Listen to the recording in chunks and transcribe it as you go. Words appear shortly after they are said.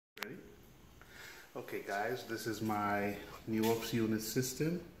Okay guys, this is my new UPS unit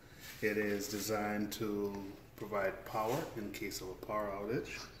system. It is designed to provide power in case of a power outage.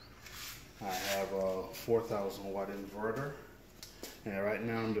 I have a 4,000 watt inverter, and right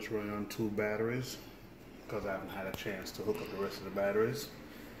now I'm just running on 2 batteries because I haven't had a chance to hook up the rest of the batteries.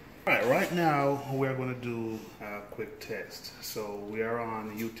 Alright, right now we're going to do a quick test. So we are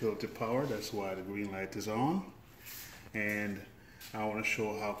on utility power, that's why the green light is on, and I want to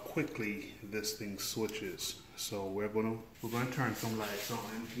show how quickly this thing switches. So we're going to turn some lights on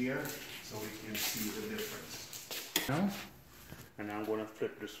in here so we can see the difference. Now, and I'm going to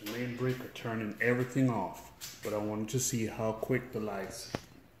flip this main breaker, turning everything off. But I wanted to see how quick the lights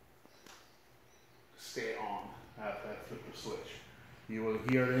stay on after I flip the switch. You will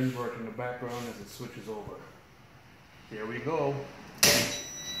hear the inverter in the background as it switches over. Here we go.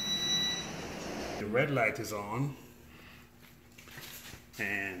 The red light is on,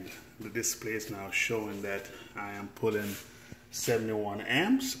 and the display is now showing that I am pulling 71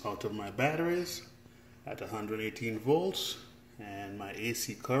 amps out of my batteries at 118 volts, and my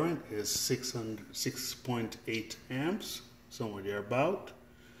AC current is 6.8 amps, somewhere thereabout.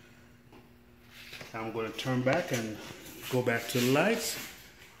 I'm going to turn back and go back to the lights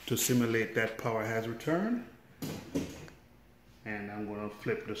to simulate that power has returned, and I'm going to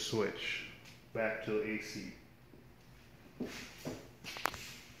flip the switch back to AC.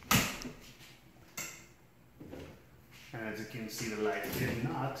 And as you can see, the light did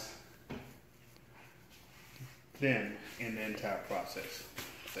not dim in the entire process.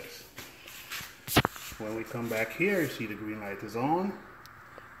 When we come back here, you see the green light is on.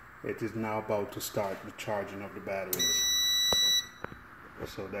 It is now about to start the charging of the batteries.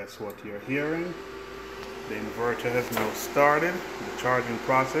 So that's what you're hearing. The inverter has now started the charging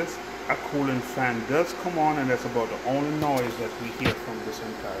process. A cooling fan does come on, and that's about the only noise that we hear from this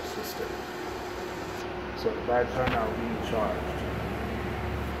entire system. So the batteries are now being charged.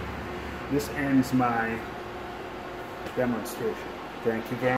 This ends my demonstration. Thank you very much.